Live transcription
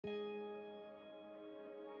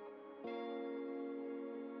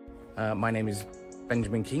My name is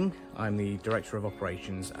Benjamin King. I'm the Director of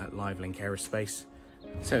Operations at LiveLink Aerospace.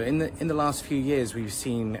 So in the last few years, we've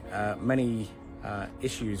seen many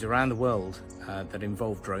issues around the world that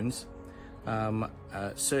involve drones.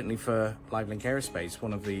 Certainly for LiveLink Aerospace,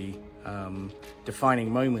 one of the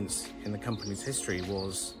defining moments in the company's history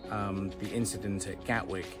was the incident at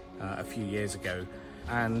Gatwick a few years ago.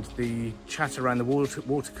 And the chat around the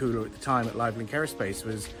water cooler at the time at LiveLink Aerospace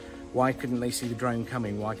was, why couldn't they see the drone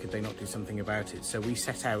coming? Why could they not do something about it? So we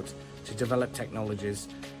set out to develop technologies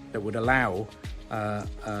that would allow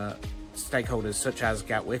stakeholders such as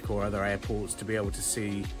Gatwick or other airports to be able to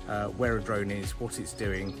see where a drone is, what it's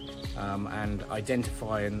doing, and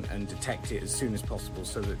identify and detect it as soon as possible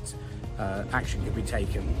so that action can be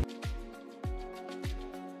taken.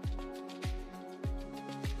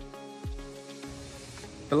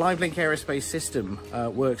 The LiveLink Aerospace system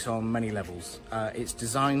works on many levels. It's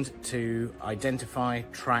designed to identify,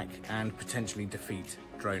 track and potentially defeat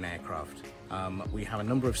drone aircraft. We have a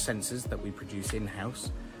number of sensors that we produce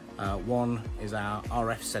in-house. One is our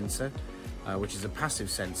RF sensor, which is a passive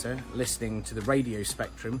sensor listening to the radio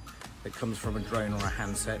spectrum that comes from a drone or a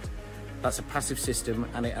handset. That's a passive system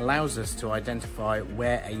and it allows us to identify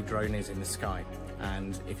where a drone is in the sky.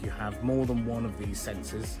 And if you have more than one of these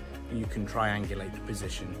sensors, you can triangulate the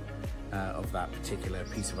position of that particular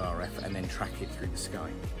piece of RF and then track it through the sky.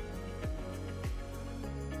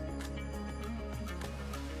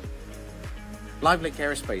 LiveLink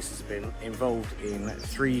Aerospace has been involved in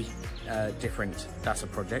 3 different DASA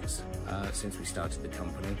projects since we started the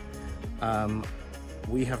company.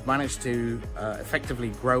 We have managed to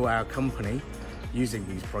effectively grow our company using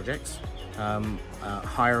these projects,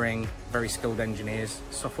 hiring very skilled engineers,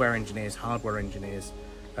 software engineers, hardware engineers,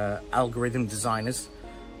 algorithm designers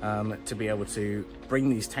to be able to bring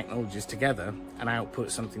these technologies together and output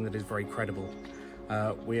something that is very credible.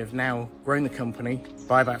 We have now grown the company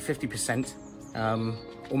by about 50%,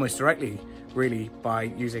 almost directly really by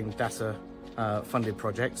using DASA funded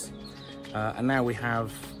projects, and now we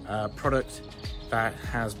have a product that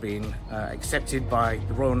has been accepted by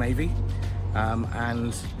the Royal Navy,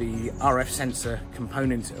 and the RF sensor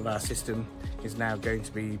component of our system is now going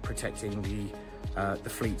to be protecting the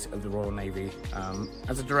fleet of the Royal Navy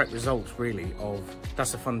as a direct result really of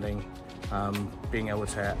DASA funding being able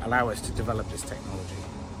to allow us to develop this technology.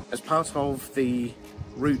 As part of the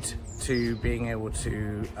route to being able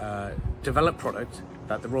to develop product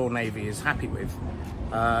that the Royal Navy is happy with,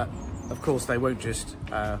 of course they won't just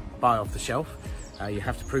buy off the shelf. You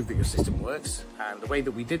have to prove that your system works, and the way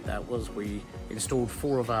that we did that was we installed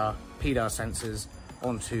 4 of our PDAR sensors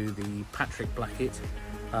onto the Patrick Blackett.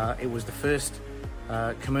 It was the first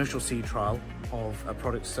commercial sea trial of a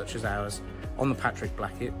product such as ours on the Patrick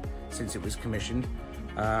Blackett since it was commissioned,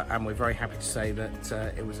 and we're very happy to say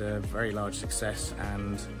that it was a very large success,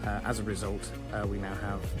 and as a result we now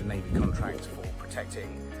have the Navy contract for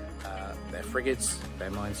protecting their frigates,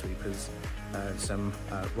 their minesweepers, some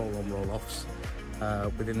roll-on roll-offs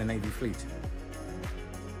within the Navy fleet.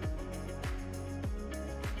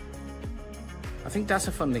 I think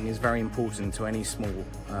DASA funding is very important to any small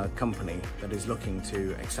company that is looking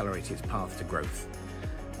to accelerate its path to growth.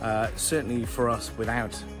 Certainly for us,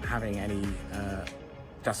 without having any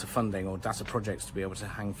DASA funding or DASA projects to be able to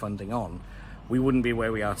hang funding on, we wouldn't be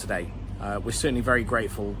where we are today. We're certainly very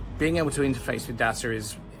grateful. Being able to interface with DASA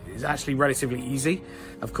is actually relatively easy.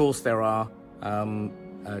 Of course, there are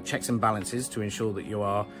checks and balances to ensure that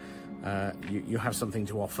you have something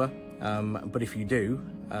to offer, but if you do,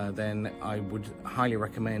 then I would highly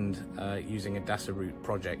recommend using a DASA route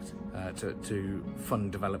project to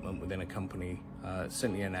fund development within a company,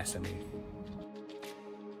 certainly an SME.